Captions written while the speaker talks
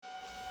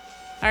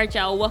All right,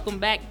 y'all. Welcome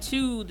back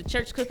to the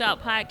Church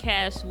Cookout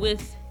Podcast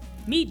with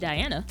me,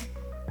 Diana.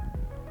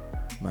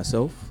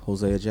 Myself,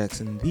 Hosea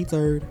Jackson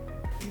III.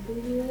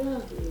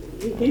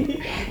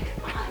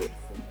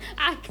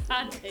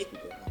 Iconic.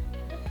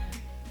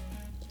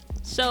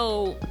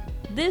 So,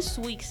 this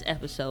week's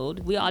episode,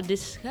 we are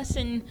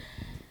discussing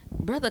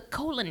Brother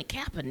Colin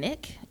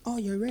Kaepernick. Oh,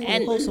 you're ready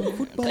to play some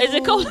football? Is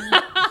it Colin?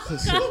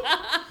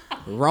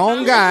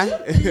 Wrong guy.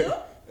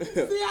 See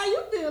how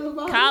you feel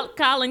about it.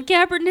 Colin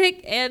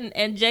Kaepernick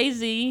and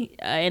Jay-Z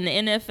in the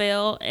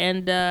NFL.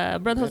 And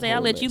Brother Jose,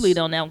 I'll let you lead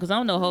on that one because I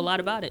don't know a whole lot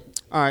about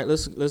it. All right,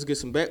 let's get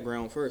some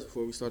background first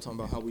before we start talking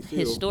about how we feel.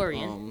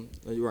 Historian.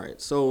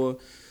 Right. So,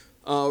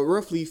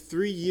 roughly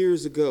 3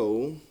 years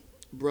ago,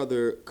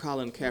 Brother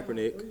Colin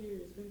Kaepernick.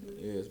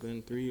 Yeah, it's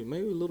been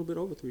maybe a little bit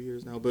over 3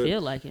 years now. But feel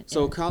like it.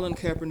 So Colin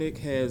Kaepernick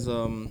has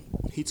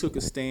he took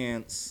a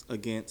stance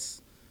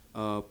against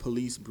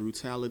police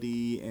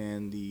brutality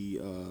and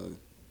the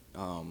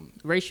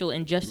racial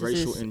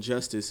injustices. Racial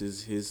injustice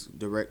is his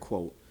direct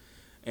quote.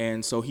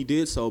 And so he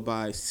did so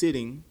by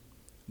sitting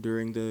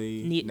during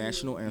the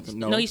national anthem.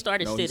 No, he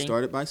started sitting. He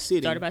started by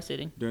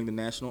sitting during the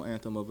national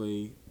anthem of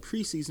a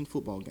preseason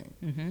football game.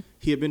 Mm-hmm.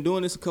 He had been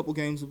doing this a couple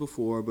games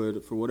before,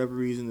 but for whatever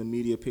reason, the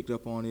media picked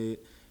up on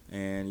it,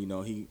 and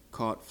he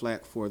caught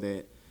flack for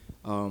that.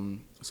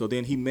 So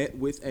then he met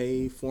with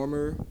a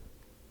former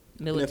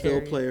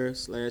NFL player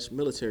 /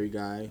 military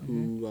guy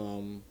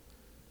who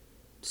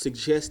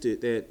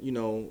suggested that,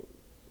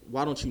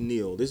 why don't you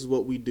kneel? This is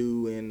what we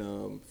do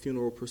in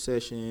funeral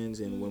processions,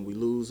 and when we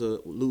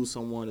lose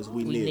someone, is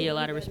we kneel. We kneel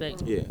out of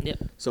respect. Yeah. Yep.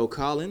 So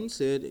Colin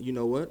said, you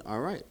know what? All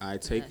right, I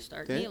take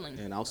that, kneeling.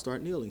 and I'll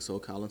start kneeling. So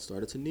Colin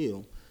started to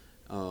kneel.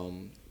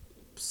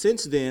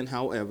 Since then,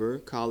 however,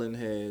 Colin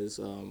has.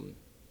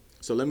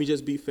 So let me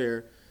just be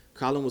fair.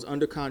 Colin was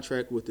under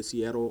contract with the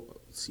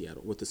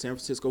with the San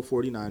Francisco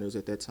 49ers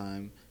at that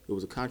time. It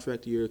was a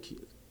contract year.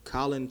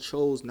 Colin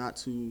chose not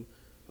to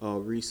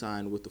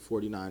re-sign with the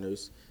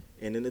 49ers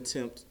in an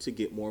attempt to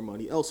get more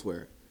money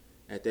elsewhere.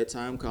 At that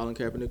time, Colin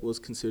Kaepernick was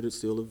considered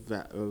still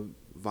a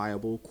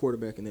viable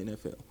quarterback in the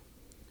NFL.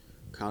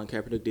 Colin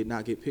Kaepernick did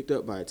not get picked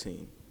up by a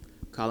team.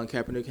 Colin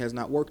Kaepernick has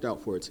not worked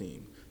out for a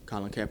team.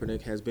 Colin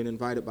Kaepernick has been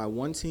invited by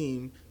one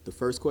team. The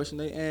first question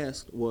they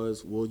asked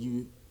was, will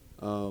you,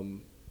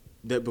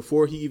 that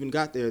before he even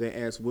got there, they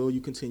asked, will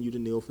you continue to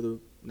kneel for the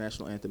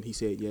national anthem? He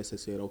said yes. They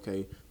said,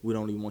 okay, we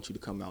don't even want you to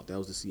come out. That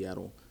was the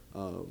Seattle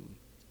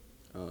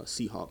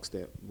Seahawks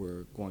that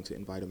were going to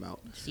invite him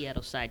out.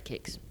 Seattle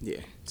Sidekicks.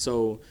 Yeah.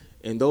 So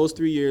in those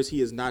 3 years,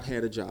 he has not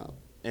had a job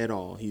at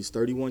all. He's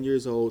 31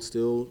 years old,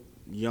 still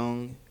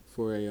young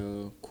for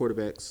a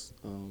quarterback's.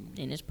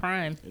 In his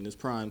prime. In his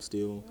prime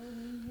still.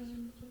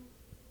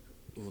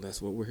 Well,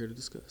 that's what we're here to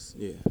discuss.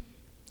 Yeah.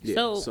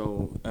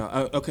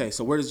 Okay,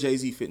 so where does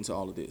Jay-Z fit into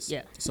all of this?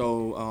 Yeah.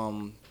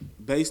 So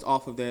based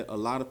off of that, a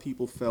lot of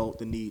people felt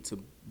the need to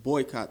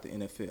boycott the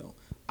NFL.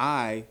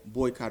 I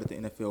boycotted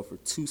the NFL for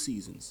 2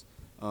 seasons.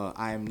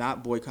 I am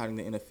not boycotting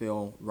the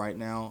NFL right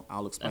now.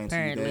 I'll explain to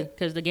you that. Apparently,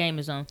 because the game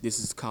is on. This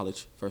is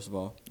college, first of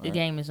all. The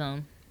game is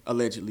on.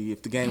 Allegedly.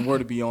 If the game were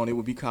to be on, it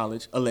would be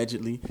college.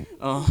 Allegedly.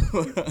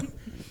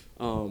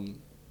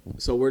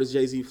 So where does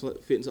Jay-Z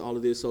fit into all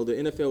of this? So the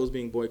NFL was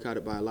being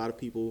boycotted by a lot of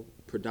people,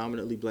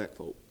 predominantly black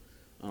folk.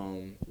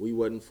 We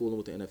wasn't fooling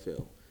with the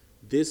NFL.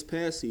 This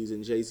past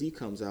season, Jay-Z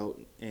comes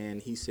out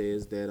and he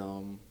says that,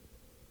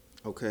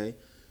 okay,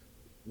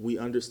 we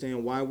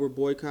understand why we're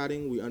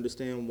boycotting. We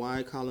understand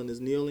why Colin is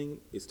kneeling.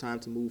 It's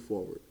time to move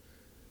forward.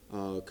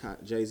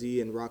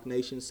 Jay-Z and Rock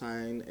Nation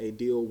signed a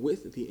deal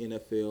with the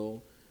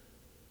NFL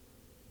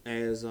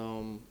as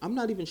I'm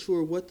not even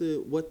sure what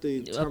the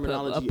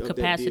terminology of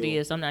capacity that deal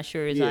is. I'm not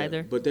sure is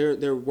either. But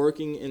they're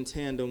working in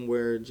tandem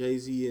where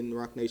Jay-Z and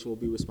Rock Nation will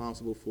be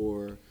responsible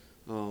for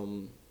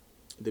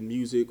the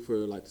music for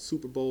like the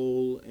Super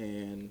Bowl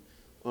and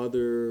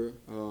other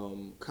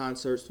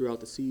concerts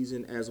throughout the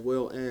season, as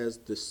well as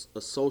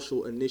a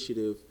social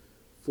initiative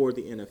for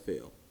the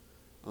NFL.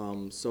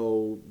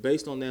 So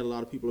based on that, a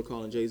lot of people are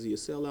calling Jay-Z a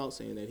sellout,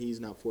 saying that he's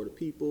not for the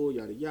people,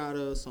 yada,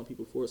 yada. Some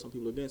people for it, some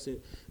people against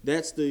it.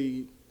 That's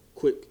the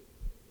quick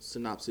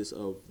synopsis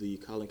of the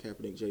Colin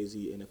Kaepernick,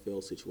 Jay-Z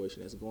NFL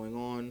situation that's going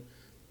on.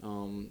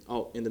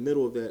 In the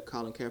middle of that,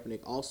 Colin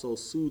Kaepernick also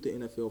sued the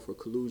NFL for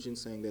collusion,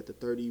 saying that the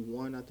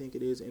 31, I think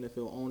it is,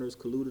 NFL owners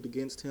colluded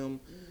against him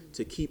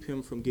to keep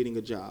him from getting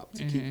a job,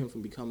 to keep him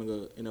from becoming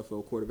an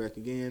NFL quarterback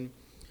again.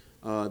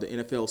 The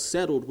NFL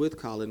settled with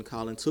Colin.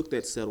 Colin took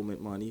that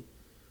settlement money,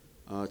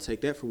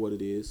 take that for what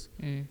it is,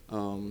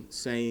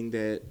 saying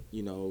that,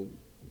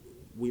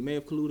 we may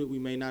have colluded, we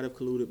may not have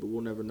colluded, but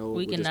we'll never know.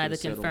 We can neither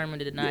confirm or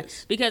deny.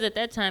 Yes. Because at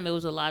that time, it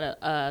was a lot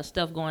of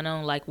stuff going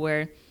on, like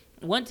where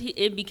once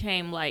it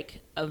became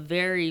like a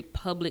very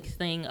public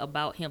thing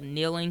about him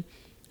kneeling,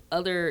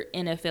 other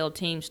NFL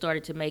teams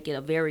started to make it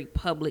a very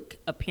public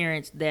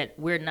appearance that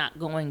we're not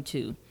going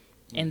to,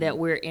 and that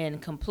we're in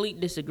complete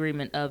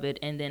disagreement of it.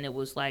 And then it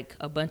was like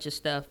a bunch of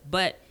stuff.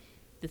 But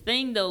the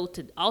thing, though,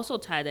 to also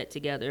tie that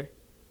together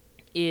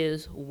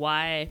is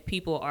why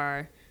people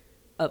are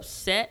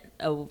upset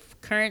of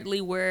currently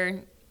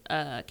where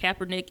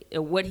Kaepernick,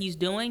 what he's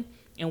doing,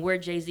 and where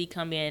Jay-Z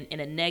come in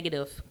a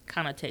negative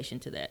connotation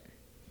to that.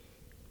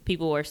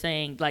 People are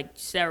saying, like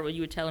Sarah,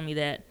 you were telling me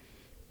that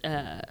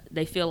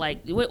they feel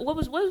like what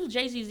was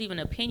Jay-Z's even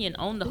opinion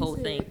on the whole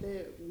thing?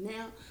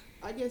 Now,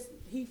 I guess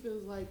he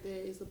feels like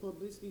that it's a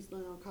publicity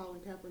stunt on Colin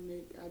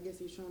Kaepernick. I guess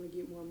he's trying to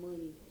get more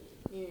money,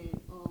 and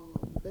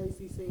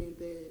basically saying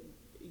that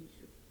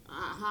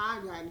how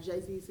I got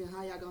Jay-Z saying,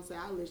 how y'all gonna say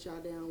I let y'all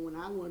down when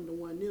I wasn't the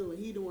one kneeling?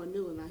 He the one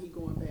kneeling, now he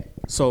going back.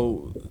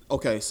 So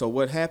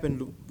what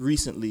happened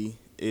recently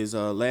is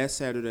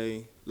last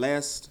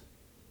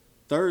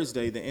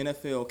Thursday, the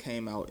NFL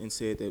came out and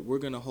said that we're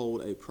going to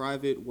hold a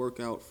private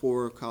workout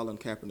for Colin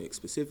Kaepernick,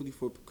 specifically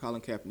for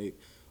Colin Kaepernick.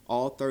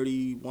 All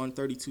 31,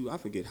 32, I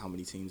forget how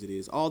many teams it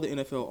is. All the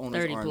NFL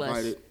owners are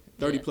invited.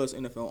 30 plus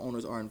NFL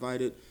owners are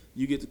invited.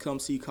 You get to come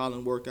see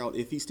Colin work out.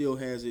 If he still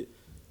has it,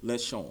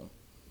 let's show him.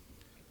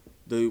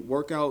 The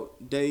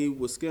workout day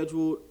was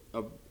scheduled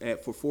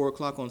for 4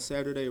 o'clock on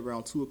Saturday.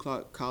 Around 2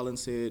 o'clock, Colin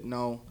said,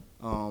 no,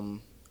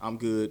 I'm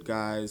good,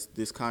 guys.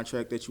 This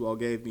contract that you all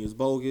gave me is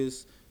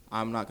bogus.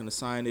 I'm not going to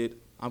sign it.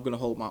 I'm going to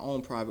hold my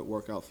own private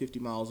workout 50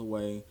 miles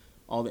away.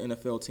 All the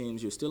NFL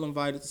teams, you're still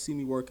invited to see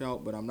me work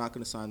out, but I'm not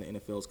going to sign the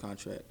NFL's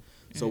contract.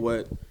 Mm-hmm. So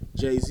what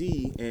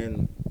Jay-Z,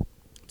 and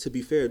to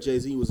be fair,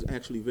 Jay-Z was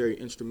actually very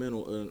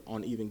instrumental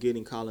on even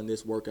getting Colin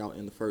this workout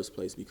in the first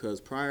place,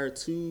 because prior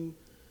to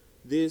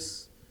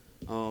this,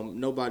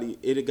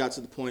 it had got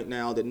to the point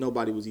now that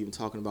nobody was even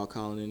talking about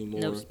Colin anymore.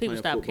 No, people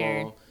stopped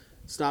caring.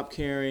 Stopped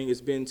caring.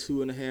 It's been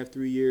 2.5,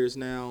 3 years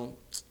now.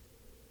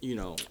 You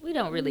know, we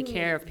don't really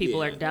care if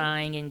people are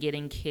dying and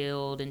getting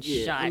killed and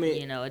shot. I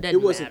mean, it doesn't matter.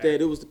 It wasn't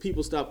that. It was the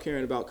people stopped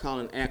caring about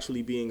Colin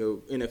actually being an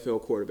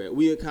NFL quarterback.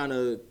 We had kind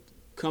of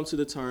come to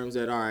the terms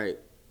that, all right,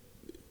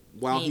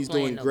 while he's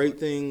doing great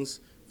things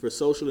for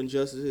social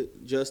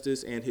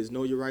injustice and his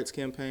Know Your Rights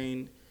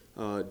campaign,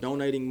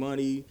 donating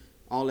money,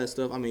 all that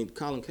stuff. I mean,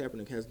 Colin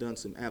Kaepernick has done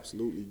some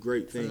absolutely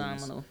great things.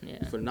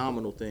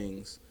 Phenomenal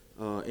things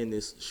in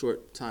this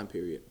short time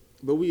period.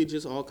 But we had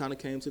just all kind of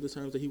came to the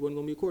terms that he wasn't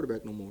going to be a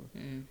quarterback no more.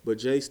 Mm. But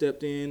Jay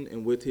stepped in,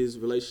 and with his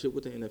relationship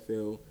with the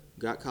NFL,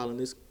 got Colin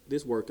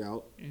this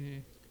workout,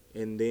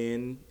 and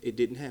then it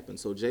didn't happen.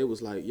 So Jay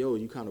was like, "Yo,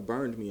 you kind of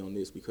burned me on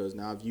this because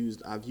now I've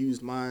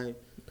used my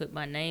put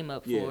my name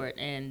up for it,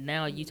 and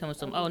now you tell me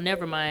something. Oh,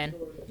 never mind,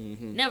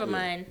 never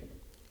mind."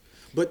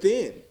 But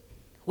then,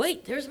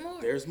 wait, there's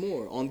more. There's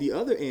more. On the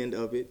other end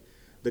of it,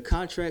 the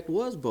contract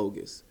was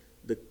bogus.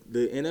 The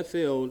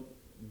NFL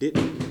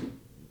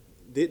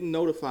didn't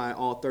notify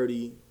all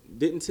 30,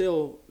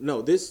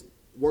 this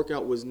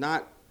workout was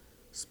not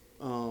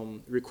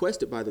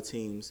requested by the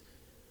teams.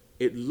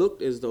 It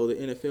looked as though the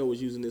NFL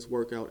was using this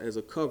workout as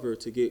a cover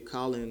to get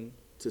Colin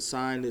to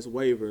sign this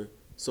waiver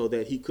so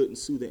that he couldn't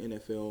sue the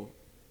NFL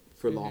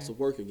for loss of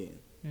work again.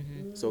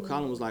 Mm-hmm. So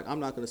Colin was like, I'm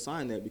not going to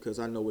sign that because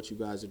I know what you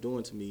guys are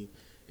doing to me.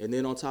 And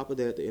then on top of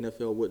that, the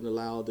NFL wouldn't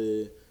allow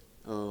the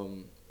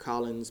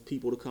Colin's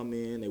people to come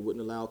in. They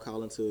wouldn't allow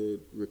Colin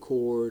to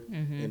record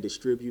and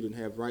distribute and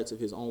have rights of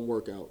his own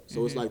workout.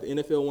 So it's like the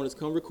NFL wanted to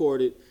come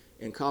record it,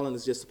 and Colin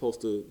is just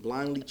supposed to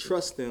blindly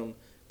trust them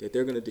that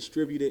they're going to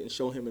distribute it and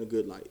show him in a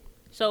good light.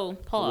 So,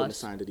 pause. He wouldn't have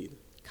signed it either.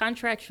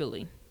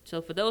 Contractually. So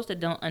for those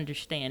that don't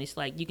understand, it's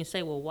like you can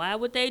say, well, why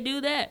would they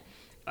do that?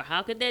 Or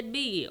how could that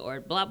be?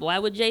 Or blah, why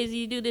would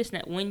Jay-Z do this?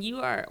 Now, when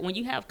you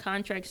have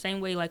contracts,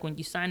 same way like when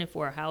you sign it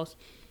for a house,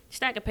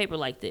 stack of paper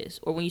like this,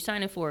 or when you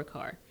sign it for a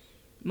car.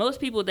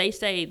 Most people, they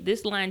say,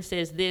 this line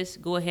says this,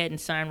 go ahead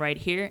and sign right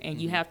here, and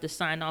you have to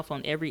sign off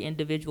on every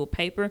individual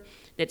paper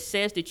that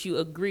says that you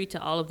agree to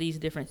all of these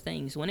different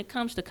things. When it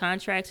comes to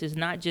contracts, it's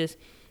not just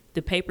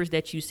the papers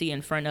that you see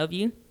in front of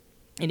you,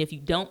 and if you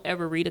don't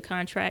ever read a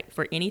contract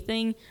for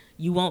anything,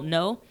 you won't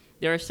know.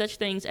 There are such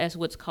things as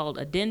what's called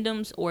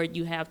addendums, or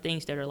you have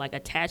things that are like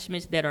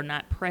attachments that are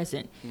not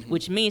present,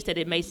 which means that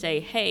it may say,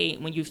 hey,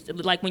 when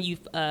you're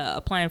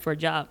applying for a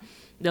job,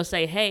 they'll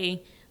say,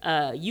 hey,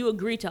 you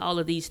agree to all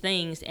of these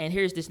things, and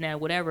here's this now,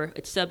 whatever,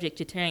 it's subject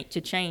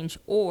to change,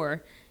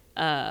 or,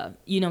 you know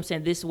what I'm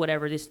saying, this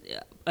whatever, this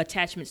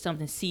attachment,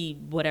 something, see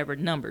whatever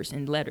numbers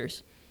and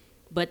letters.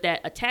 But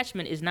that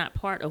attachment is not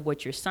part of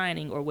what you're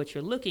signing or what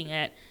you're looking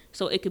at,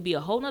 so it could be a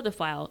whole nother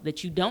file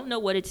that you don't know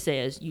what it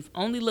says. You've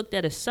only looked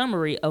at a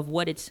summary of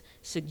what it's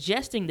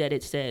suggesting that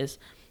it says,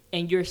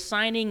 and you're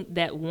signing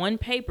that one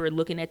paper,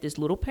 looking at this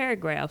little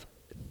paragraph,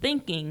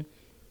 thinking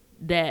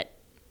that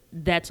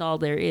that's all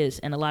there is,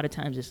 and a lot of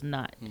times it's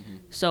not.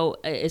 So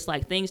it's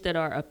like things that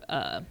are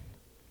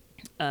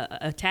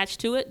attached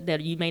to it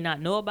that you may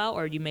not know about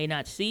or you may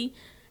not see.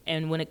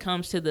 And when it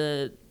comes to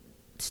the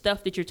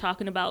stuff that you're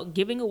talking about,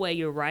 giving away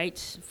your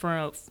rights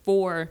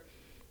for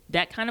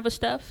that kind of a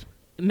stuff,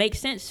 it makes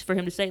sense for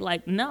him to say,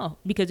 like, no,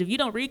 because if you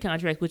don't read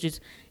contracts, which is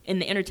in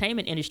the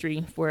entertainment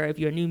industry, where if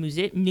you're a new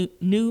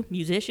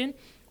musician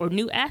or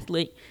new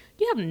athlete,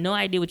 you have no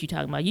idea what you're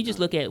talking about. You just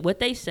look at what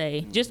they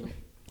say. Just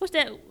what's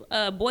that?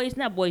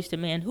 Not Boys to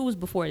Men. Who was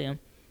before them?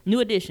 New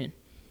Edition.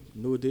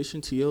 New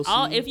Edition,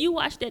 TLC. If you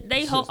watch that,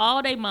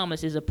 all they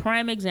mamas is a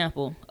prime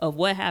example of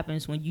what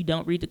happens when you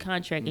don't read the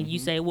contract and you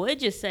say, well, it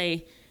just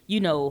say,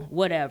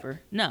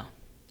 whatever. No.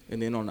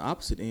 And then on the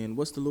opposite end,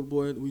 what's the little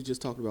boy? We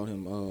just talked about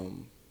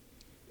him,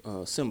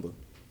 Simba.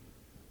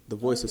 The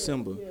voice of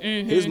Simba.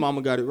 Mm-hmm. His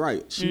mama got it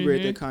right. She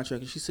read that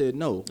contract and she said,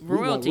 no, we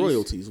want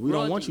royalties. We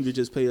don't want you to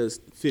just pay us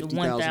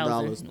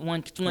 $50,000 or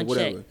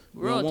whatever. Check.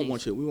 We don't want one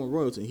check. We want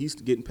royalties. And he's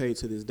getting paid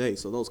to this day.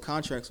 So those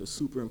contracts are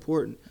super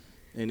important.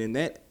 And in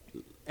that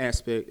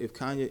aspect, if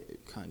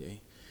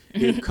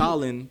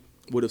Colin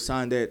would have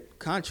signed that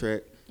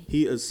contract,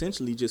 he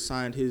essentially just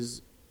signed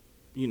his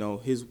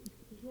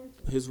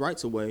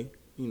rights away,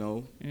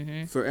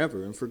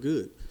 forever and for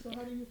good. So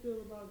how do you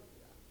feel about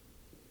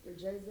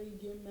Jay-Z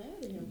getting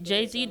mad at him?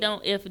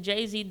 If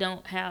Jay-Z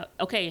don't have,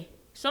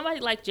 somebody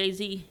like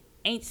Jay-Z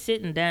ain't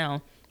sitting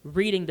down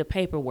reading the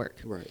paperwork.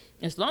 Right.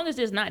 As long as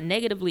it's not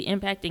negatively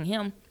impacting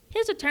him,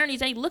 his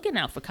attorneys ain't looking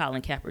out for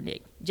Colin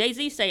Kaepernick.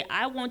 Jay-Z say,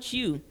 I want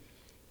you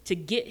to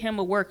get him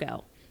a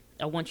workout.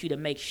 I want you to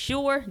make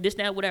sure, this,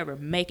 that, whatever,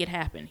 make it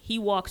happen. He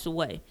walks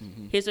away.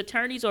 Mm-hmm. His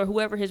attorneys or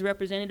whoever his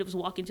representatives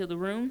walk into the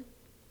room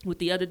with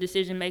the other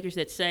decision makers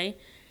that say,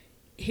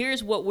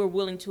 here's what we're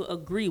willing to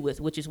agree with,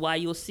 which is why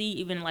you'll see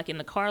even like in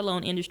the car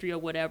loan industry or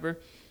whatever,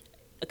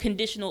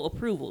 conditional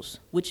approvals,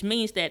 which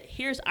means that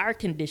here's our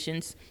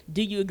conditions.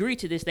 Do you agree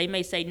to this? They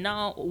may say,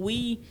 no,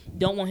 we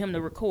don't want him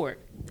to record.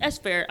 That's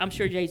fair. I'm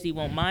sure Jay-Z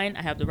won't mind.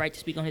 I have the right to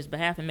speak on his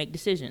behalf and make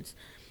decisions.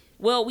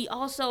 Well, we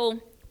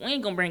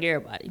ain't going to bring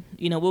everybody.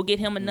 We'll get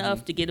him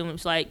enough to get him.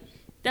 It's like,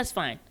 that's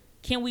fine.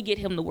 Can we get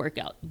him to work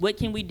out? What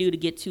can we do to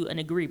get to an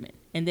agreement?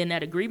 And then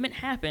that agreement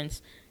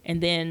happens,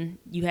 and then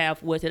you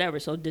have whatever.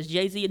 So does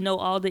Jay-Z know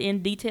all the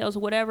end details or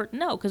whatever?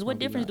 No, because what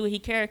difference do he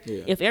care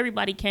if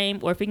everybody came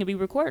or if he can be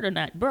recorded or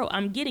not? Bro,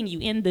 I'm getting you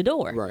in the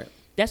door. Right.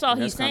 That's all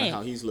he's saying.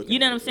 How he's looking you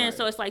know what I'm at it, saying? right.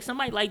 So it's like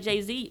somebody like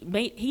Jay-Z,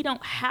 he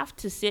don't have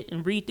to sit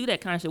and read through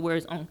that contract.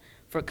 Whereas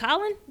for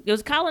Colin, it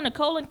was Colin or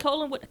Colin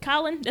with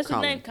Colin. That's his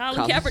name,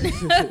 Colin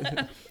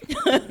Kaepernick.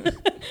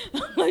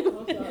 I'm like,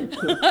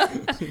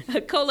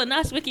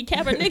 Colonoscopy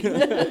Kaepernick.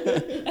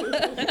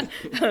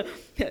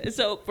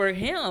 So for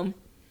him,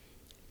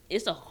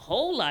 it's a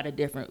whole lot of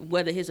different.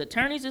 Whether his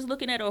attorneys is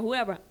looking at it or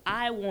whoever,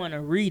 I want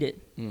to read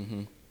it.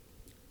 Mm-hmm.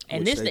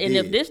 And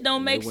if this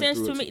don't make sense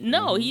to me,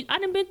 I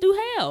done been through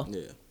hell.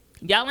 Yeah.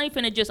 Y'all ain't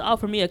finna just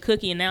offer me a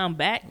cookie and now I'm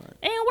back. Right.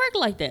 It ain't work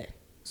like that.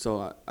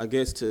 So I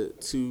guess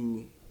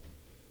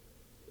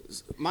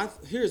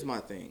here's my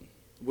thing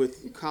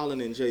with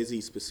Colin and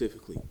Jay-Z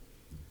specifically.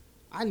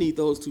 I need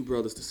those two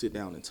brothers to sit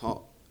down and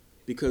talk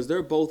because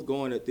they're both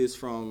going at this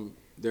from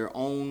their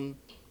own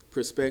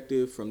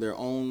perspective, from their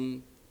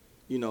own,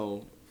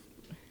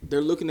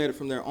 they're looking at it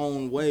from their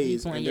own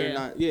ways, and they're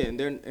not,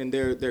 and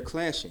they're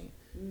clashing.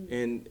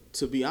 And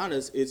to be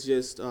honest, it's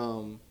just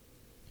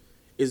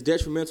it's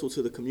detrimental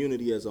to the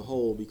community as a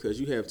whole because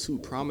you have two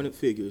prominent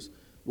figures.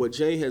 What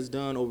Jay has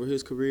done over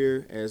his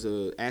career as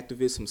an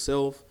activist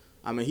himself,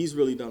 I mean, he's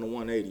really done a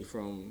 180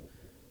 from,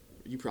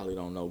 you probably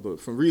don't know, but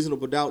from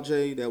Reasonable Doubt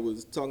Jay that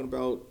was talking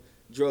about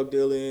drug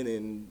dealing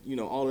and,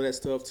 all of that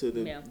stuff to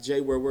the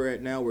Jay where we're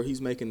at now where he's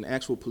making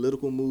actual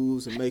political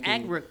moves and making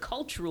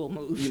agricultural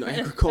moves.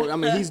 Agriculture. I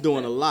mean, he's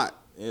doing a lot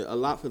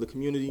for the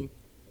community.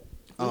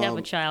 We have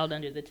a child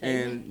under the table.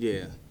 And,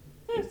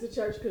 it's the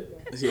church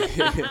cookout.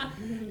 Yeah.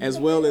 As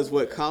well as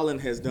what Colin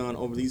has done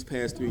over these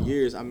past 3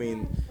 years. I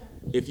mean,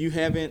 if you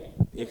haven't,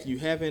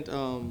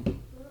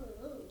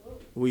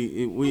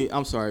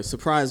 I'm sorry,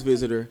 surprise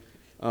visitor.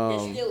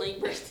 Still ain't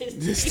brushed his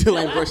teeth. Still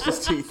ain't brushed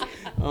his teeth.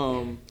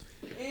 And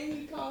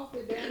he coughed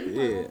it down.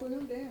 You put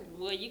him down.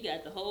 Well, you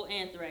got the whole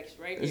anthrax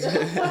right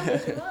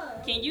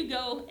there. Can you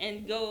go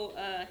handle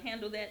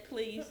that,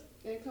 please?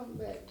 And come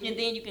back. And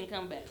then you can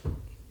come back.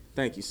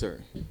 Thank you,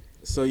 sir.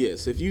 So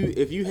yes, if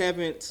you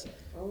haven't,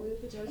 I know,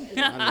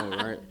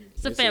 right?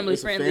 It's a family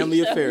friendly.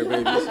 It's a family affair,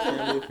 baby. It's a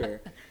family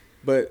affair.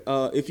 But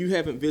if you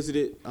haven't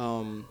visited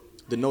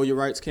the Know Your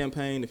Rights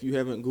campaign, if you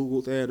haven't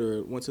Googled that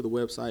or went to the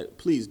website,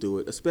 please do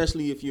it.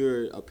 Especially if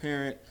you're a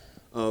parent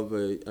of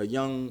a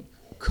young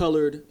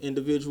colored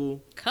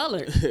individual.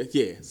 Colored?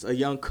 Yes, a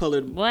young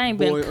colored boy. I ain't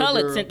boy been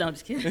colored or girl. since I'm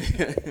just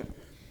kidding.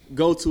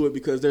 Go to it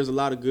because there's a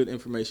lot of good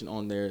information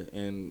on there.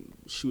 And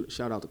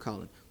shout out to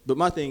Colin. But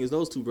my thing is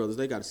those two brothers,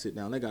 they got to sit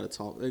down. They got to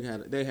talk.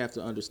 They have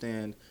to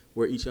understand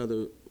where each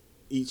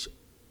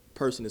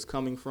person is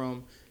coming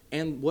from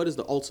and what is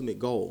the ultimate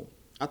goal.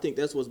 I think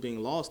that's what's being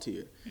lost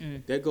here.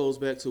 That goes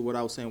back to what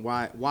I was saying,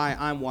 why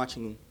I'm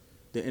watching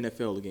the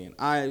NFL again.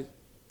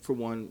 For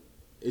one,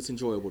 it's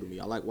enjoyable to me.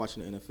 I like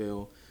watching the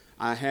NFL.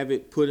 I have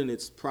it put in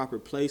its proper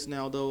place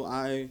now, though.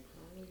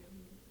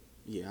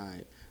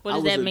 What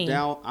does that mean?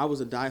 I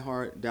was a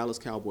diehard Dallas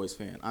Cowboys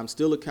fan. I'm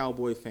still a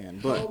Cowboy fan,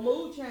 but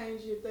mood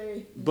change if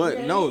they.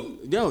 But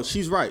no,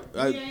 she's right.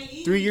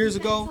 3 years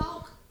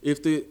ago,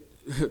 if 3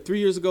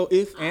 years ago,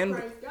 if and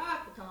praise God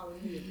for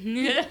calling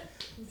me.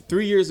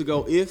 3 years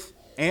ago, if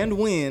and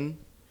when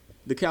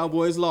the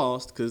Cowboys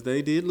lost, because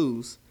they did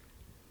lose,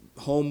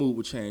 the whole mood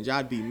would change.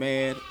 I'd be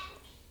mad.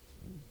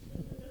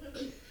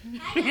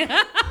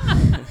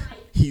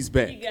 He's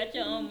back. You got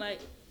your own mic.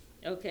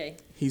 Okay.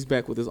 He's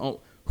back with his own.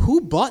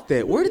 Who bought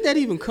that? Where did that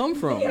even come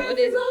from?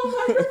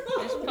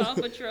 It's Paw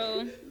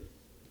Patrol.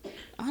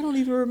 I don't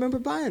even remember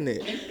buying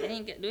that.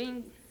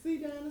 See,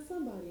 Diana,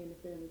 somebody in the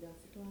family got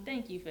supplies.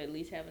 Thank you for at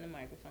least having a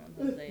microphone,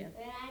 Hosea.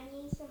 But I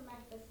need somebody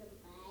for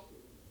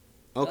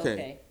somebody.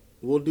 Okay.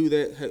 We'll do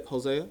that,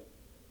 Hosea.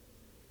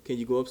 Can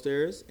you go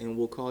upstairs and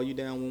we'll call you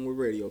down when we're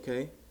ready,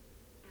 okay?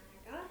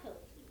 I gotta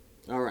help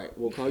you. All right.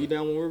 We'll call you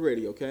down when we're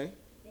ready, okay?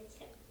 Let's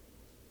go.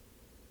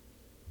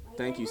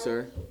 Thank you,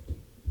 sir.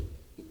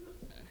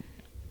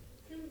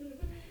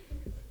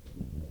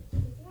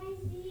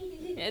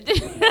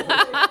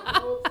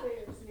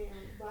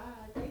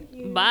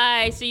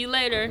 Bye. See you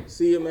later.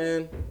 See you,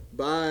 man.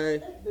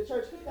 Bye. The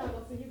church cookout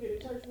gonna see you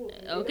get a church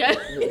whooping. Okay.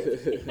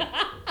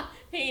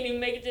 He ain't even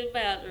make it to the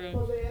bathroom.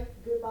 Hosea,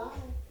 goodbye.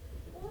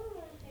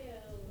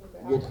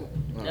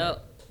 Nope.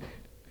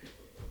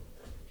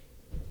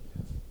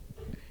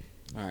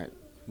 All right.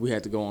 We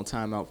had to go on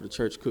timeout for the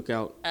church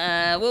cookout.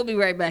 We'll be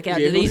right back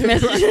after these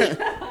messages.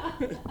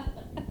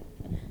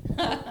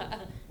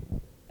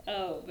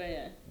 Oh,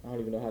 man. I don't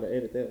even know how to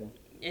edit that one.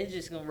 It's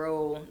just gonna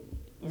roll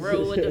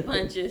with the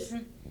punches.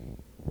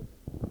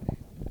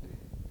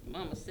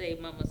 Mama say,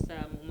 Mama sa,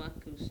 Mama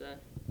kusa.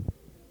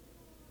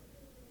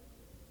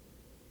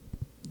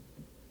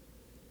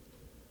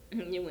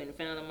 You went and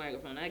found a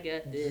microphone. I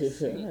got this.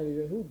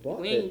 Who bought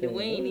We ain't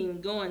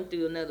even going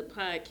through another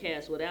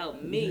podcast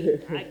without me.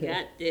 I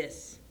got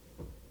this.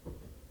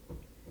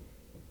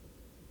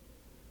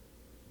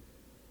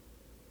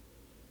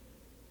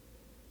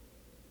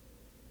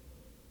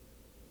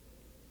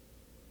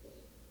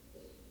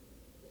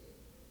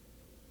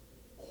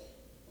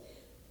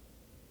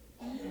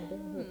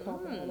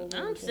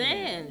 I'm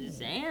saying it's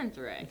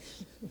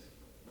anthrax.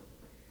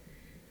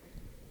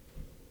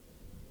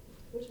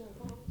 Which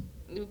one?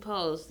 You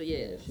pause,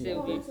 yeah. She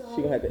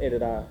gonna have to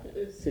edit our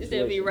situation.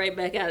 She'll be right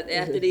back out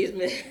after these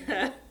minutes.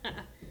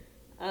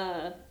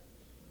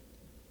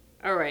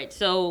 All right,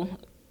 so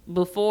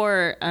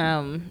before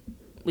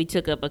we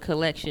took up a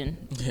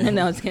collection,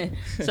 no, I was kidding.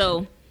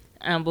 So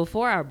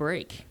before our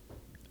break,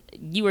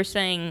 you were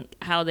saying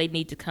how they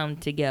need to come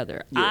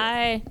together. Yeah.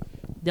 I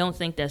don't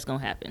think that's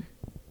gonna happen,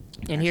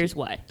 and Actually, here's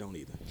why. Don't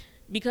either.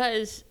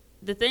 Because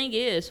the thing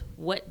is,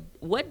 what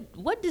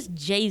does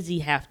Jay-Z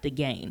have to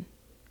gain?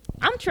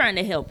 I'm trying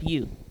to help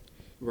you.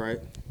 Right.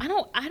 I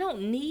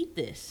don't need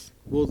this.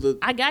 Well,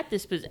 I got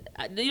this. You know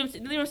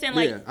what I'm saying?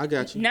 Like, yeah, I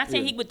got you. Not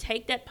saying Yeah. he would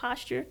take that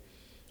posture.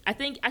 I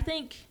don't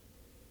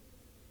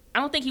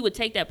think he would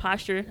take that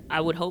posture.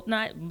 I would hope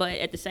not. But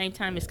at the same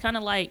time, it's kind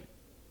of like,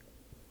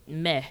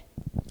 meh.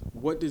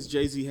 What does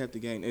Jay-Z have to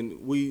gain?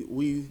 And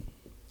we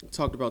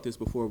talked about this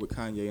before with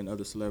Kanye and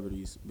other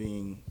celebrities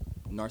being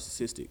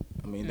narcissistic.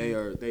 I mean, they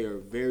are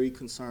very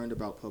concerned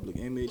about public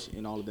image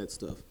and all of that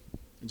stuff.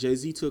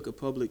 Jay-Z took a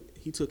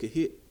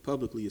hit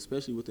publicly,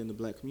 especially within the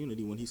black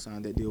community, when he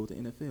signed that deal with the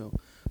NFL.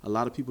 A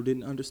lot of people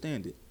didn't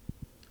understand it.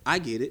 I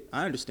get it.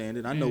 I understand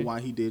it. I know why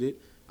he did it.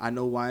 I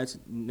know why it's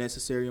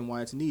necessary and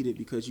why it's needed,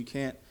 because you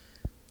can't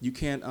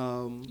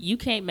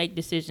make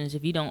decisions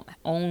if you don't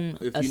own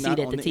a seat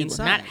at the table.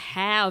 Inside. Not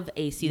have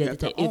a seat at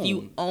the table. If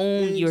you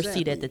own your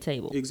seat at the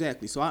table.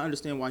 Exactly. So I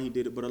understand why he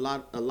did it, but a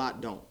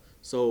lot don't.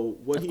 So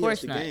what he has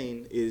to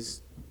gain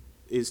is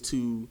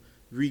to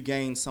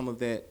regain some of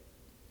that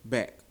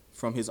back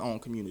from his own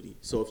community.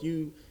 So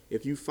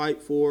if you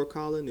fight for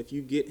Colin, if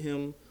you get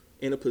him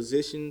in a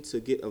position to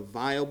get a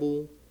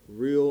viable,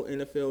 real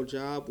NFL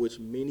job, which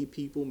many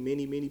people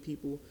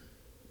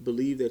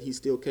believe that he's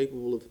still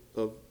capable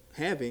of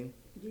having.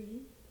 Do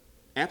you?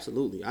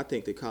 Absolutely. I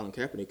think that Colin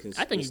Kaepernick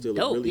is still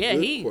dope. a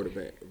really good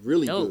quarterback.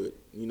 Really good.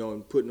 You know,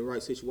 and put in the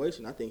right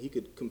situation, I think he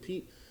could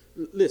compete.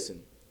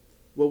 Listen,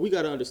 what we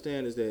got to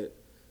understand is that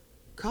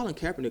Colin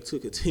Kaepernick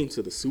took a team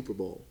to the Super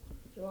Bowl.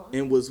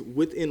 And was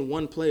within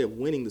one play of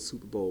winning the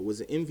Super Bowl,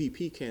 was an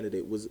MVP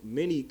candidate, was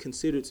many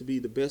considered to be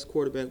the best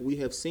quarterback we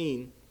have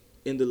seen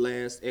in the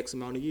last X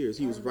amount of years.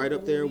 He was right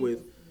up there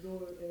with,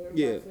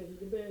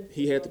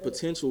 he had the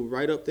potential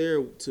right up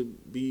there to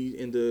be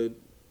in the,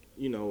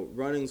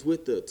 runnings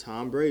with the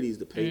Tom Brady's,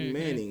 the Peyton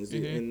Mannings,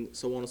 and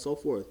so on and so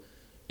forth.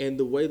 And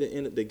the way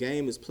the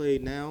game is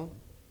played now,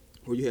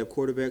 where you have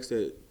quarterbacks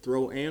that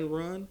throw and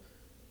run,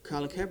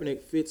 Colin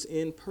Kaepernick fits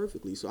in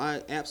perfectly. So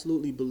I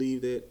absolutely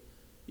believe that,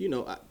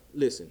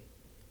 listen.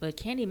 But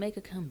can he make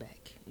a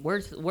comeback?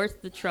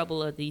 Worth the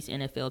trouble of these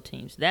NFL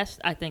teams? That's,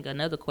 I think,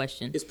 another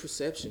question. It's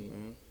perception,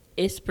 man.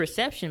 It's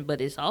perception,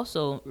 but it's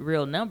also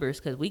real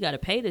numbers, because we got to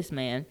pay this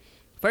man.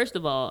 First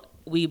of all,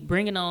 we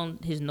bringing on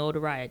his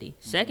notoriety.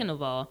 Second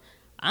of all,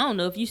 I don't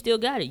know if you still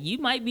got it. You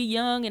might be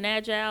young and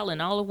agile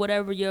and all of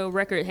whatever your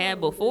record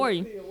had before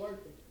you.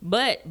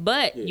 But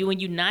when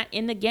you're not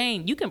in the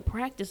game, you can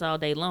practice all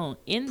day long.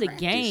 In the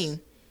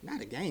game.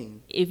 Not a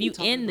game. If you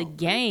in the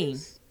game,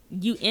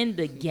 you in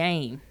the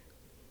game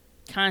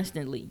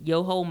constantly.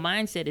 Your whole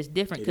mindset is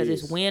different, because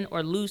it's win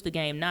or lose the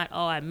game, not,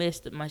 I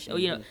missed my show.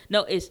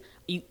 No, it's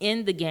you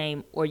in the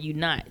game or you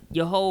not.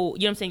 Your whole,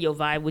 your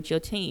vibe with your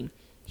team.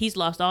 he's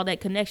lost all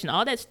that connection,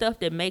 all that stuff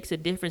that makes a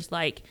difference.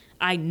 Like,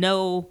 I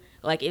know,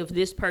 like, if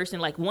this person,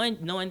 like, one,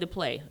 knowing the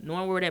play,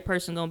 knowing where that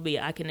person going to be,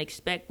 I can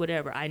expect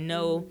whatever. I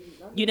know,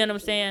 you know what I'm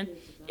saying?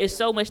 It's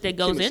so much that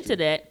goes into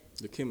that.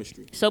 The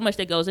chemistry. So much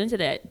that goes into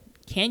that.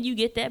 Can you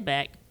get that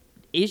back?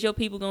 Is your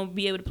people going to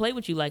be able to play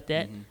with you like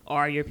that? Or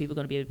are your people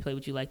going to be able to play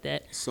with you like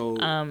that? So,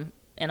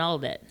 and all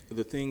of that.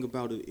 The thing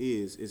about it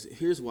is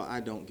here's why I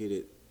don't get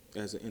it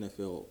as an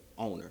NFL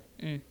owner.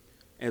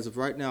 As of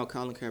right now,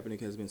 Colin Kaepernick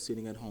has been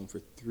sitting at home for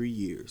 3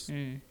 years.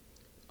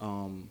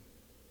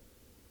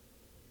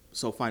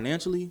 So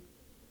financially,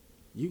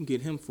 you can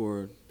get him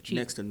for cheap.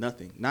 Next to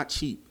nothing. Not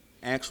cheap.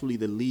 Actually,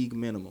 the league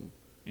minimum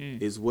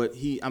is what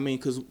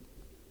because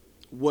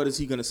what is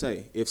he going to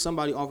say? If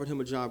somebody offered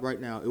him a job right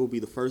now, it will be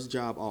the first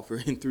job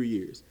offer in 3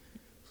 years.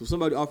 So if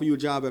somebody offer you a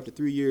job after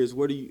 3 years,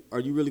 are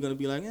you really going to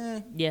be like,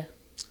 yeah,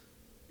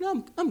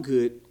 no, I'm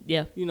good.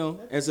 Yeah. You know,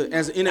 as an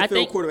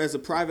NFL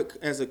quarterback,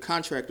 as a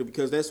contractor,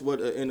 because that's what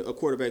a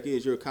quarterback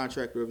is. You're a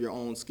contractor of your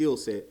own skill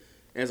set.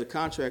 As a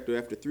contractor,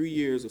 after 3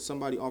 years, if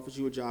somebody offers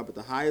you a job at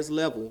the highest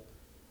level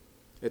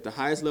in the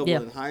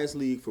highest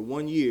league for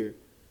 1 year,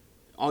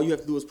 all you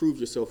have to do is prove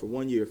yourself for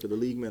 1 year for the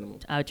league minimum.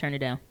 I would turn it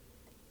down.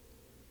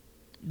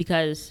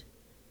 Because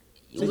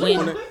so you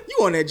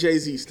on that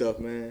Jay-Z stuff,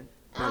 man.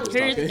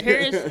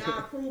 Here's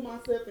I'll prove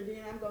myself, and then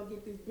I'm gonna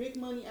get this big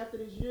money after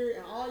this year,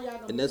 and all y'all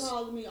gonna be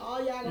calling me.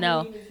 All y'all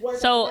gonna need is work.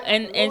 So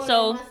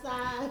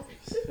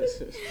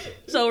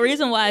so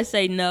reason why I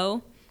say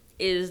no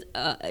is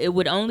it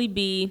would only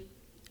be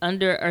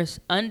under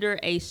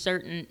a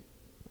certain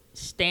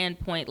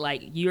standpoint,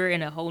 like you're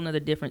in a whole nother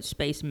different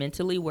space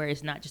mentally where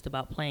it's not just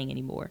about playing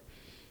anymore,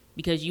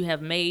 because you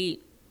have made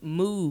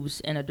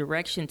moves in a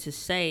direction to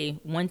say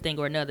one thing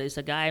or another. It's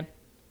a guy,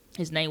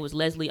 his name was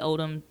Leslie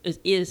Odom,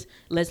 is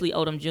Leslie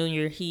Odom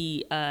Jr.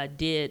 He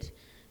did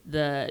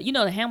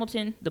the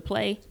Hamilton, the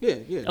play.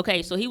 Yeah.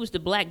 Okay, so he was the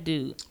black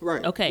dude.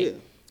 Right. Okay. Yeah.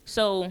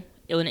 So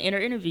in an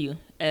interview,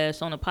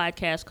 it's on a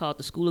podcast called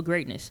The School of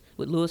Greatness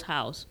with Lewis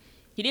Howes.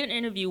 He did an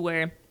interview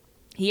where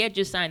he had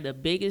just signed the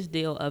biggest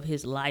deal of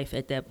his life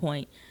at that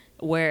point,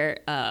 where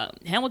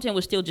Hamilton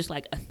was still just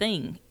like a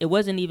thing. It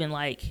wasn't even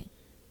like,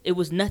 it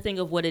was nothing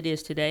of what it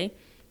is today.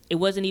 It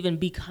wasn't even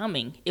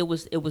becoming. It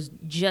was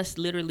just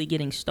literally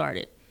getting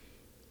started.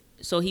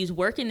 So he's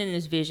working in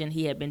his vision.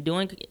 He had been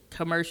doing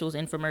commercials,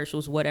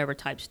 infomercials, whatever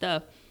type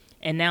stuff.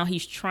 And now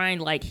he's trying,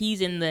 like,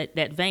 he's in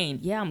that vein.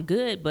 Yeah, I'm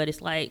good, but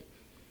it's like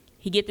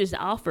he get this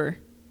offer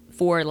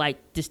for,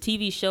 like, this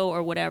TV show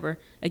or whatever.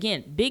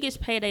 Again,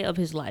 biggest payday of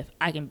his life.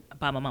 I can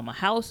buy my mama a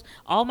house.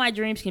 All my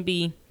dreams can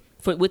be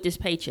with this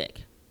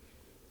paycheck.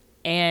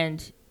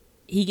 And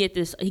he got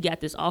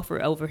this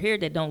offer over here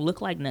that don't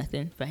look like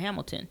nothing for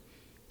Hamilton.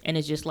 And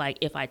it's just like,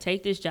 if I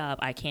take this job,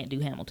 I can't do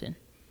Hamilton.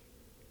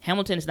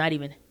 Hamilton is not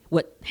even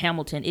what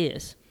Hamilton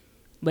is.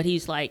 But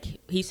he's like,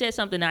 he said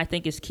something that I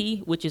think is key,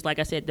 which is, like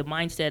I said, the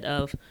mindset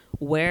of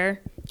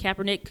where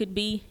Kaepernick could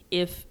be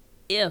if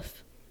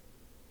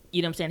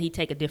you know what I'm saying, he'd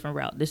take a different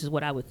route. This is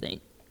what I would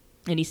think.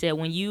 And he said,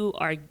 when you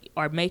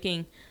are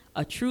making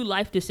a true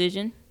life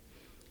decision,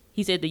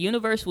 he said the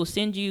universe will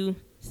send you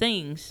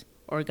things,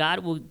 or God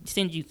will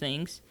send you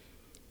things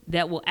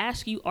that will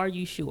ask you, are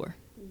you sure?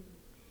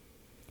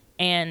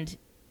 And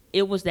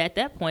it was at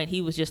that point,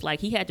 he was just like,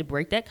 he had to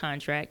break that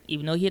contract,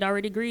 even though he had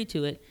already agreed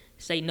to it,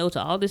 say no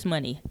to all this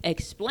money,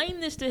 explain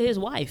this to his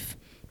wife,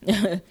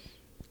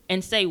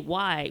 and say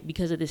why,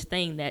 because of this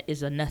thing that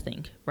is a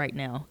nothing right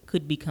now,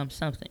 could become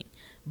something.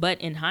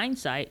 But in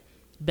hindsight,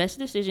 best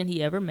decision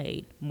he ever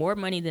made, more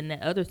money than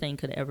that other thing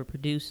could ever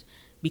produce,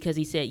 because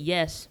he said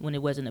yes when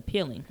it wasn't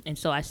appealing. And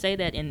so I say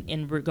that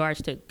in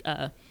regards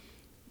to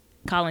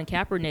Colin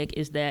Kaepernick,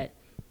 is that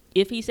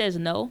if he says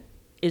no,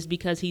 is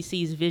because he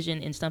sees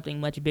vision in something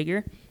much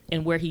bigger,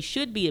 and where he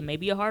should be, it may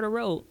be a harder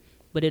road,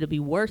 but it'll be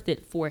worth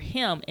it for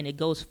him, and it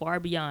goes far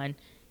beyond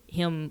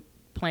him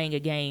playing a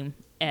game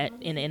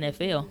in the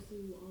NFL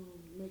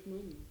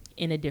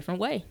in a different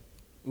way.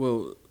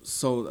 Well,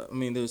 so, I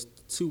mean, there's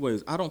two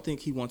ways. I don't think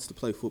he wants to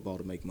play football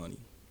to make money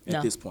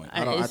at this point.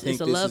 I think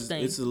it's a love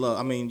thing. It's a love.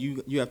 I mean,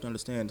 you have to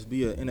understand, to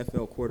be an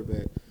NFL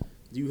quarterback,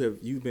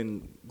 you've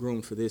been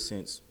groomed for this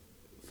since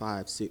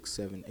 5, 6,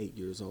 7, 8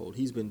 years old.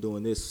 He's been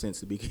doing this since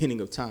the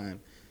beginning of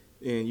time,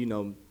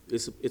 and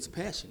it's a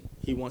passion.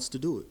 He wants to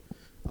do it.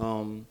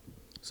 How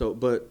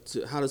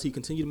does he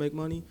continue to make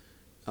money?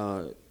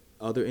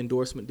 Other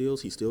endorsement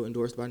deals. He's still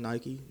endorsed by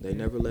Nike. They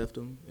never left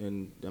him,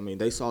 and I mean,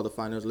 they saw the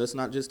finance. Let's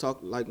not just talk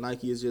like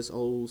Nike is just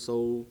I'm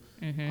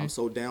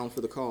so down for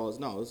the cause.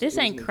 No, this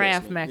ain't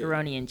Kraft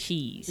macaroni and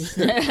cheese.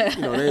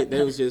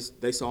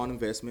 they saw an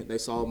investment. They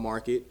saw a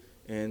market,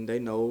 and they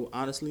know,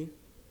 honestly,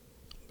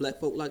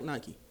 black folk like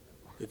Nike.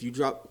 If you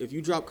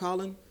drop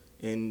Colin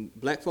and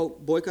black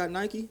folk boycott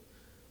Nike,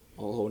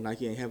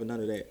 Nike ain't having none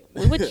of that.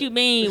 What you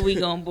mean we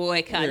gonna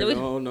boycott?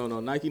 No,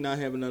 Nike not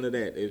having none of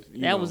that.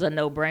 That was a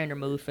no-brainer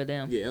move for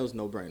them. Yeah, it was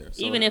no-brainer.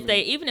 So, even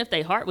if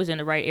their heart was in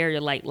the right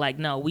area, like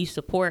no, we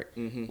support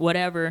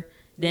whatever.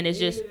 Then it's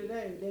just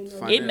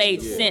it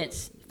made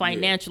sense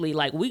financially.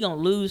 Like, we gonna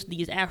lose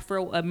these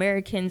Afro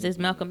Americans, as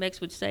Malcolm X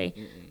would say.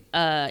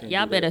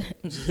 Y'all better.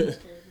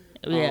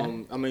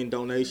 I mean,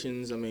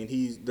 donations. I mean,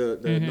 he's the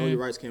Know Your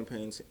Rights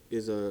campaign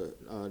is a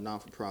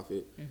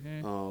non-for-profit.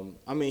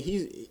 I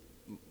mean,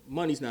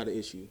 money's not an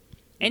issue.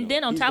 And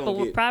then on top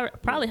of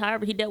probably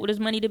however he dealt with his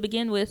money to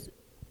begin with,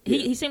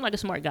 he seemed like a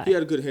smart guy. He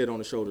had a good head on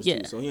his shoulders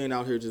too. So he ain't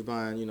out here just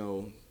buying,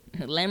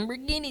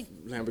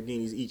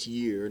 Lamborghinis each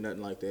year or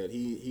nothing like that.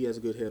 He has a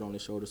good head on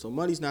his shoulders. So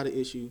money's not an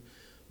issue.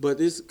 But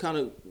this kind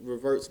of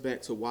reverts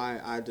back to why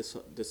I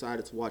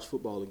decided to watch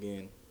football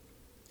again.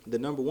 The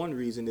number one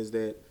reason is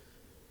that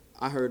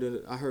I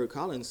heard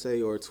Colin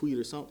say or tweet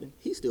or something,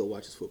 he still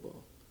watches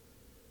football.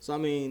 So, I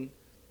mean,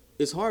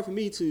 it's hard for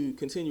me to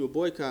continue a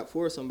boycott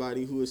for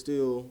somebody who is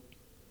still,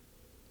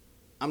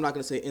 I'm not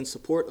going to say in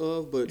support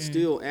of, but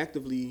still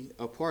actively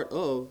a part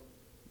of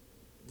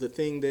the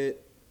thing that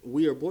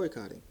we are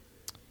boycotting.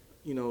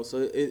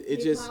 So it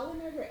just... Colin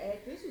never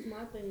asked, this was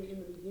my thing in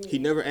the beginning. He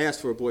never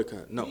asked for a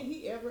boycott, no. Did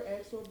he ever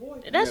ask for a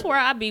boycott? That's Never. where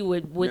I be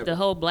with the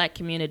whole black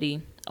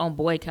community on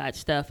boycott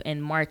stuff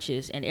and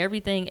marches and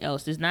everything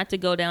else. It's not to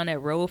go down that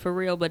road for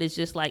real, but it's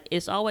just like,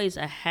 it's always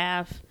a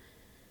half-hearted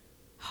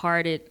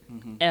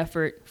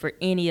effort for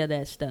any of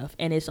that stuff.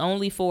 And it's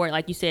only for,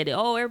 like you said,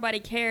 everybody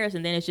cares,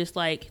 and then it's just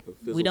like,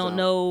 we don't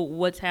know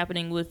what's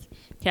happening with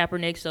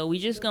Kaepernick, so we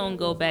just gonna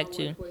go back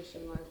to...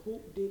 Question, like,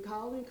 did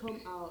Colin come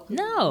out?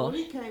 No. When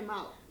he came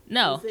out,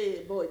 No. he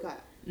said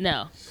boycott.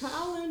 No.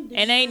 Colin did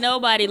And ain't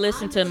nobody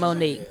listen to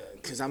Monique.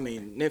 Because, I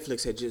mean,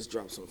 Netflix had just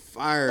dropped some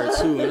fire,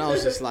 too. And I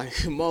was just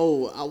like,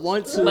 Mo, I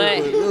want to,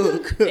 But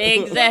look.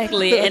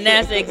 Exactly. And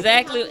that's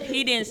exactly what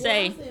he didn't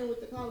say. What I'm saying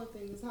with the Colin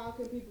thing is, how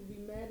can people be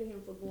mad at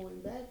him for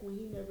going back when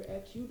he never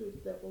asked you to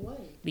step away?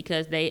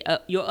 Because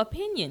your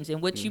opinions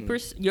and what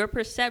your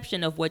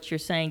perception of what you're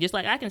saying. Just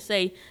like I can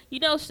say,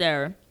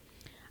 Sarah,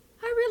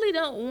 I really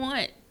don't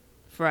want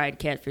fried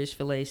catfish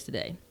fillets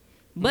today.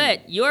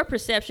 But your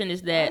perception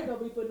is I that... ain't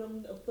gonna be putting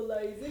them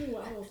fillets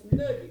anyway. I want some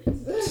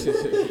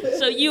nuggets.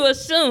 So you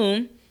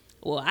assume,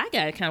 well, I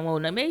got kind of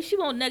want nuggets. Maybe she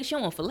want nuggets, she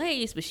don't want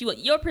fillets, but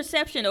your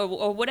perception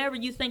or whatever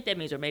you think that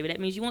means, or maybe that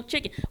means you want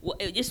chicken.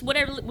 Just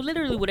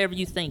literally whatever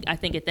you think. I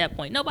think at that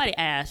point, nobody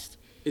asked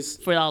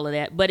for all of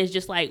that, but it's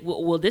just like,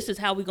 well, this is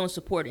how we're gonna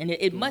support it, and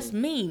it must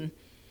mean,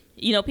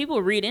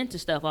 people read into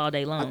stuff all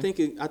day long. I think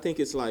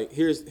it's like,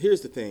 here's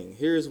the thing.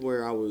 Here's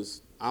where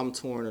I'm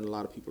torn, and a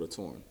lot of people are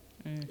torn.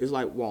 It's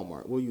like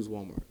Walmart. We'll use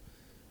Walmart.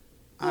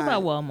 What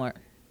about Walmart?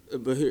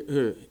 But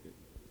here,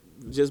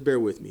 just bear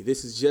with me.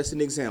 This is just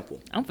an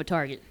example. I'm for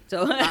Target.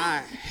 So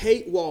I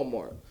hate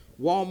Walmart.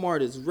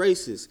 Walmart is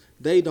racist.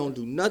 They don't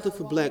do nothing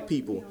for black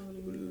people.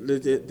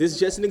 This is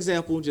just an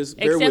example. Just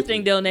bear with me.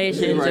 Accepting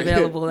donations Right.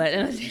 available.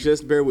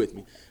 Just bear with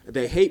me.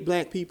 They hate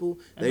black people.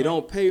 They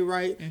don't pay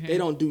right. They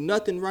don't do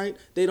nothing right.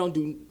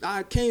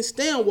 I can't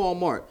stand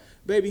Walmart.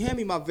 Baby, hand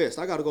me my vest.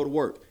 I got to go to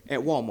work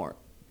at Walmart.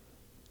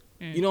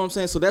 You know what I'm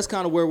saying? So that's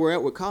kind of where we're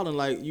at with Colin.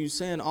 Like, you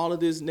saying all of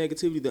this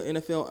negativity, the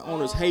NFL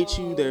owners hate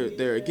you.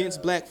 They're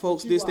against black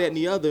folks, this, that, and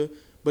the other.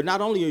 But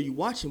not only are you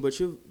watching, but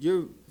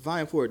you're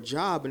vying for a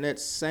job in that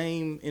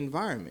same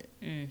environment.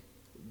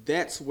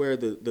 That's where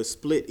the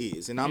split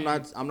is. And I'm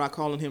not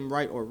calling him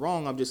right or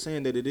wrong. I'm just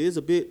saying that it is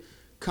a bit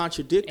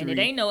contradictory. And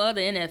it ain't no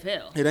other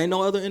NFL. It ain't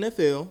no other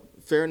NFL.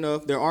 Fair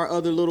enough. There are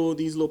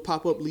these little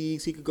pop-up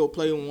leagues. He could go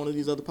play in one of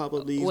these other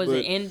pop-up leagues. Was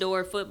it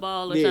indoor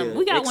football or something?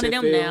 We got XFL, one of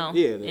them now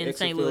in XFL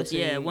St. Louis.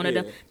 team, One of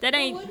them. That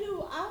ain't. What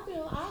do I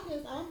feel? I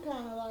guess I'm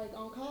kind of like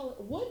on college.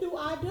 What do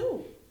I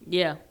do?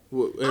 Yeah.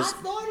 I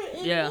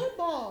started in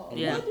football.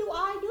 Yeah. What do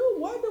I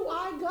do? Where do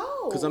I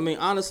go? Because, I mean,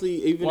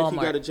 honestly, even Walmart. if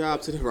you got a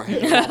job to the right,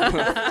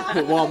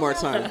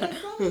 Walmart time.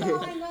 Some of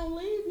y'all ain't gonna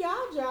leave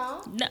y'all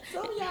job. No.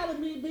 Some of y'all are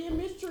being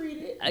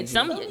mistreated.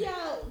 Some of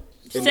y'all.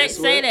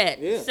 say that.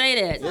 Yeah.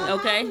 Say that. So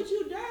Okay. how would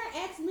you dare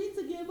ask me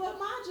to give up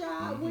my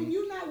job when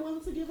you're not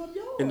willing to give up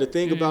yours? And the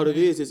thing about it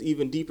is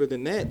even deeper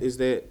than that, is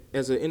that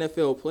as an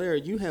NFL player,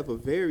 you have a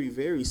very,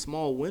 very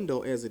small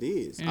window as it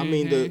is. I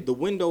mean, the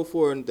window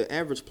for the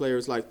average player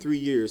is like 3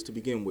 years to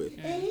begin with.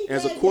 And he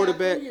As a had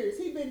quarterback, 3 years.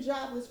 He's been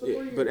jobless for 3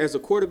 years. but as a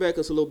quarterback,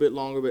 it's a little bit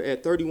longer. But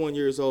at 31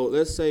 years old,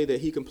 let's say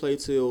that he can play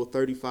till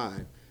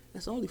 35.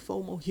 That's only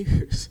 4 more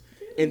years.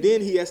 And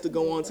then he has to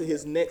go on to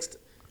his next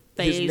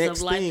phase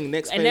of life. and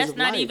that's phase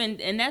not of life. even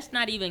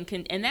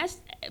and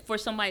that's for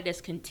somebody that's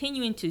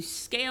continuing to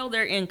scale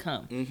their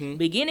income,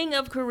 beginning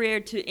of career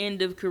to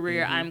end of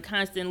career. I'm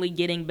constantly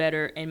getting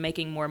better and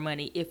making more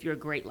money if you're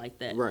great like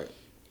that. Right.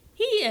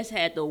 He has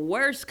had the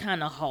worst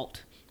kind of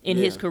halt in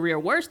his career,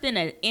 worse than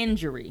an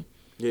injury.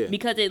 Yeah.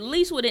 Because at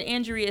least with an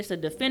injury, it's a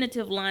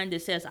definitive line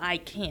that says I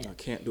can't I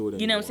can't do it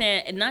anymore. You know what I'm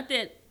saying? And not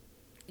that,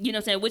 you know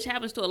what I'm saying, which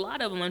happens to a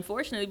lot of them,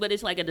 unfortunately, but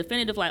it's like a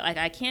definitive, like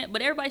I can't,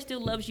 but everybody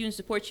still loves you and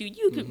supports you.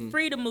 You can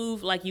free to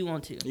move like you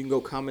want to. You can go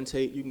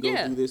commentate. You can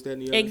go do this, that,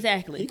 and the other.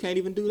 Exactly. He can't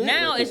even do that.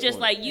 Now at it's this just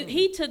point. like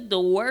he took the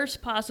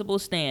worst possible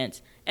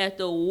stance at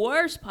the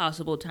worst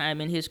possible time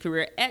in his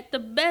career at the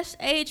best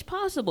age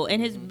possible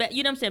and his,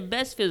 you know what I'm saying,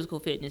 best physical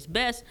fitness,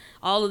 best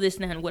all of this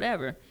and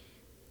whatever.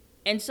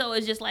 And so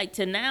it's just like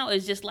to now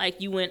it's just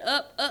like you went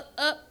up, up,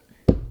 up,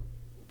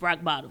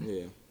 rock bottom.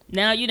 Yeah.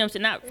 Now, you know what I'm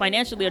saying? Not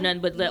financially or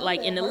nothing, but No,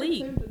 like in the that hurts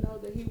league. him to know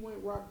that he went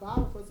rock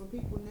bottom for some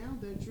people now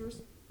that you're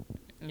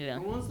Yeah.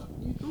 doing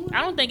something. You doing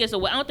I don't think it's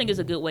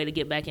a good way to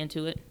get back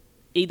into it.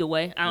 Either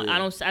way, I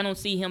don't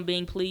see him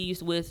being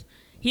pleased with.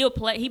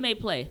 He may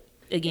play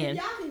again.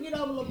 If y'all can get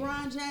over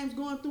LeBron James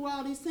going through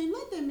all these things,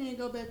 let that man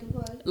go back and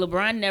play.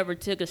 LeBron never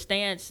took a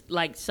stance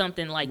like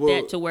something like Well,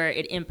 that to where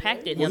it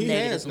impacted Well, him he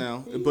has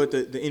negatively. now, but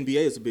the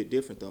NBA is a bit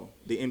different though.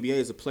 The NBA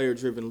is a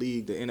player-driven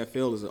league. The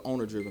NFL is an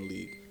owner-driven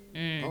league.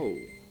 Oh,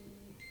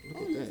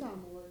 look at that.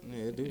 Yeah,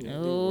 it do. It do work.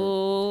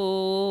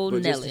 Oh,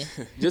 But Nelly.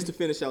 just to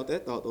finish out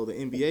that thought though, the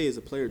NBA is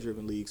a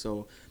player-driven league.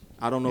 So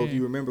I don't know if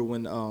you remember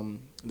when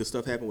the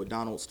stuff happened with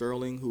Donald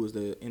Sterling, who was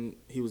the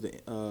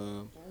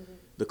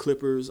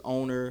Clippers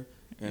owner,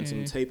 and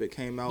some tape that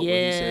came out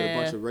where he said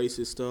a bunch of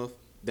racist stuff.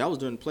 That was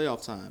during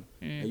playoff time.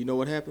 And you know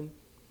what happened?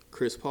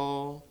 Chris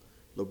Paul,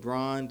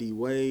 LeBron, D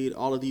Wade,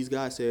 all of these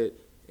guys said,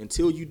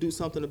 until you do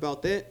something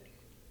about that,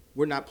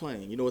 we're not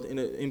playing. You know what the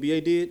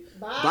NBA did?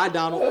 Bye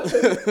Donald.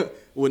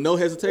 With no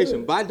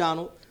hesitation. Bye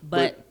Donald.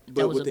 But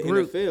that was with a the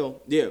group.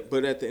 NFL,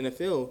 but at the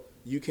NFL,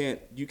 you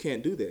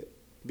can't do that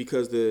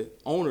because the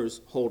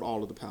owners hold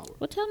all of the power.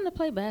 Well, tell them to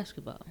play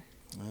basketball.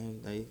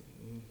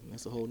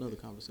 That's a whole nother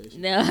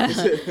conversation. No, it's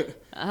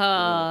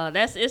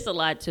a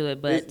lot to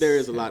it, but There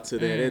is a lot to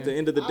that. At the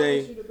end of the I day,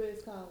 wish you the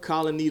best,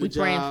 Colin need a we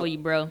job. praying for you,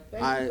 bro.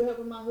 Thank you for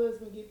helping my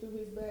husband get through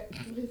his back.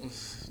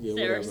 Yeah,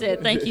 Sarah whatever.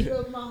 said thank you.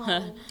 Help my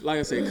home. Like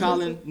I said,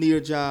 Colin need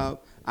a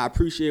job. I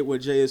appreciate what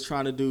Jay is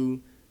trying to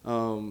do.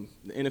 The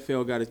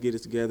NFL got to get it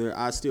together.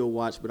 I still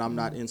watch, but I'm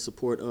not in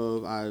support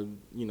of. I'm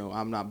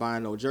not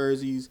buying no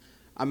jerseys.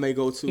 I may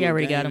go to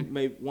a game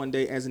maybe one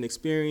day as an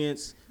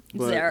experience.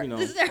 But Sarah,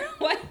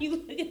 why are you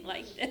looking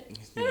like that?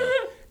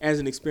 As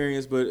an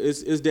experience, but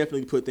it's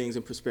definitely put things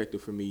in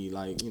perspective for me.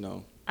 Like,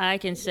 I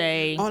can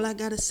say. all I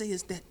gotta say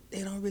is that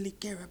they don't really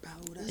care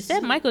about us. Is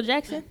that Michael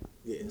Jackson?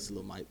 Yeah, it's a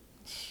little Mike.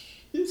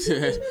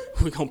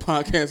 We gonna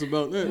podcast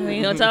about that. We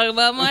ain't gonna talk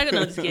about Michael.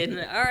 No, just kidding.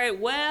 All right,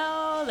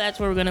 well, that's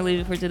where we're gonna leave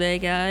it for today,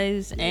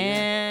 guys,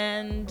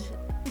 and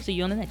we'll see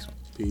you on the next one.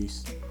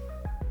 Peace.